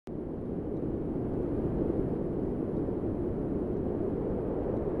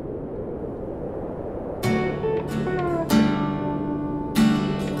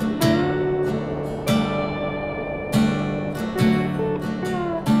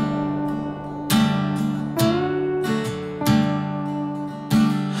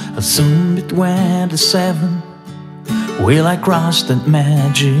soon be 27. Will I cross that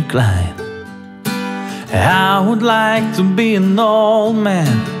magic line? I would like to be an old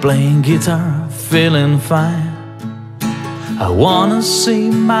man playing guitar, feeling fine. I wanna see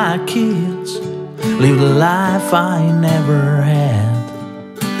my kids live the life I never had.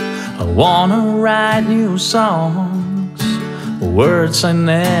 I wanna write new songs, words I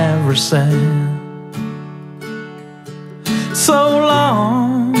never said. So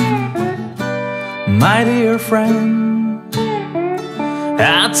long, my dear friend,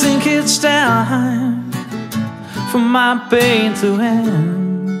 I think it's time for my pain to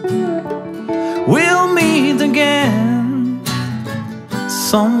end. We'll meet again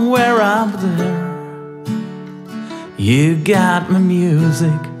somewhere up there. You got my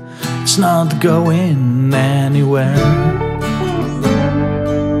music, it's not going anywhere.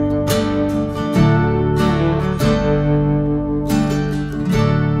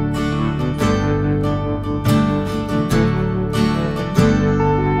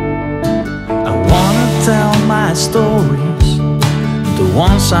 My stories, the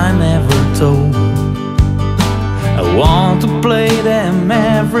ones I never told. I want to play them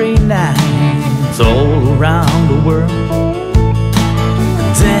every night all around the world.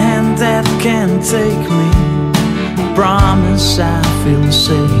 Then that can take me, I promise I feel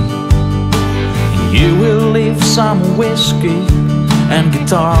safe. You will leave some whiskey and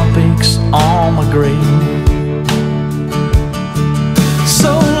guitar picks on my grave.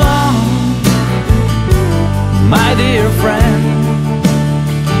 So long, my dear friend,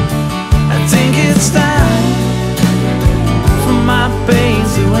 I think it's time for my pain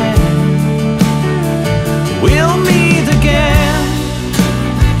to end. We'll meet again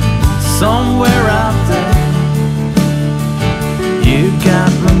somewhere out there. You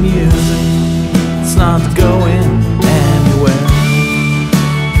got my music, it's not going anywhere.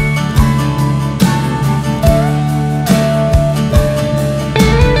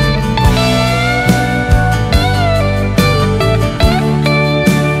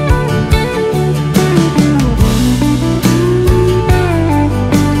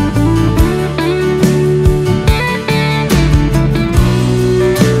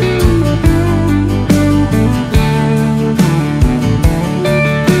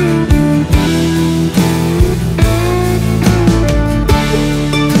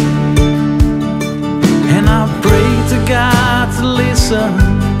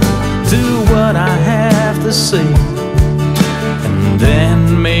 To what I have to say, and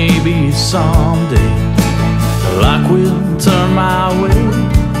then maybe someday luck will turn my way.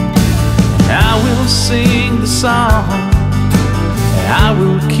 I will sing the song, I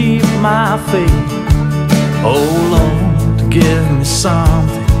will keep my faith. Oh Lord, give me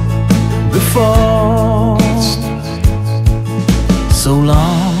something before. So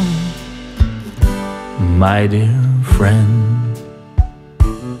long, my dear friend,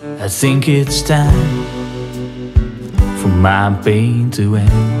 I think it's time for my pain to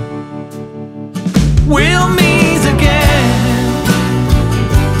end. We'll meet again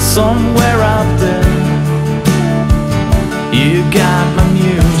somewhere out there. You got my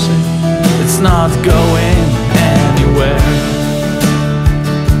music, it's not going anywhere.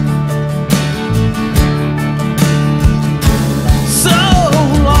 So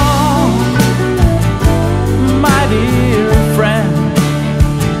long, my dear friend,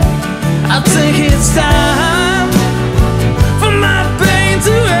 I think it's time for my pain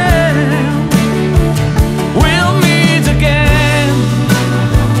to end. We'll meet again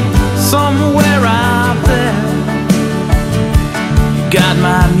somewhere out there. You got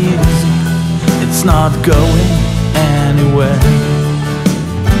my music, it's not going anywhere.